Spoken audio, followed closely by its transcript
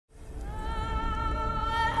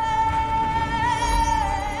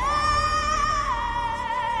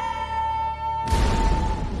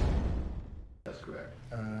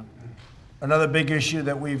Another big issue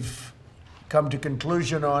that we've come to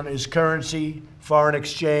conclusion on is currency, foreign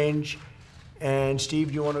exchange. And Steve,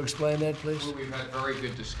 do you want to explain that, please? Well, we've had very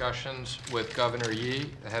good discussions with Governor Yi,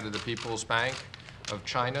 the head of the People's Bank of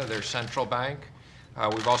China, their central bank.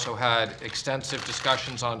 We've also had extensive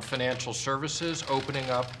discussions on financial services, opening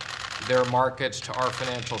up their markets to our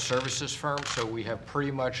financial services firms. So we have pretty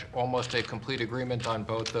much almost a complete agreement on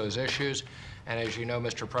both those issues. And as you know,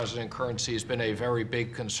 Mr. President, currency has been a very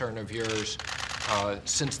big concern of yours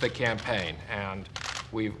since the campaign. And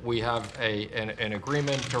we have an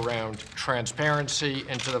agreement around transparency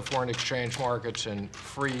into the foreign exchange markets and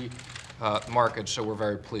free markets, so we're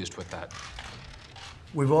very pleased with that.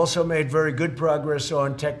 We've also made very good progress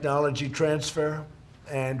on technology transfer,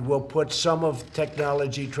 and we'll put some of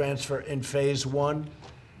technology transfer in phase 1.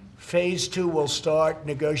 Phase 2 will start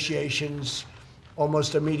negotiations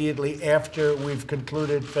almost immediately after we've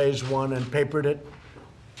concluded phase 1 and papered it.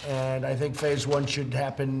 And I think phase 1 should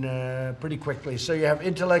happen pretty quickly. So you have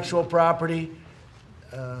intellectual property,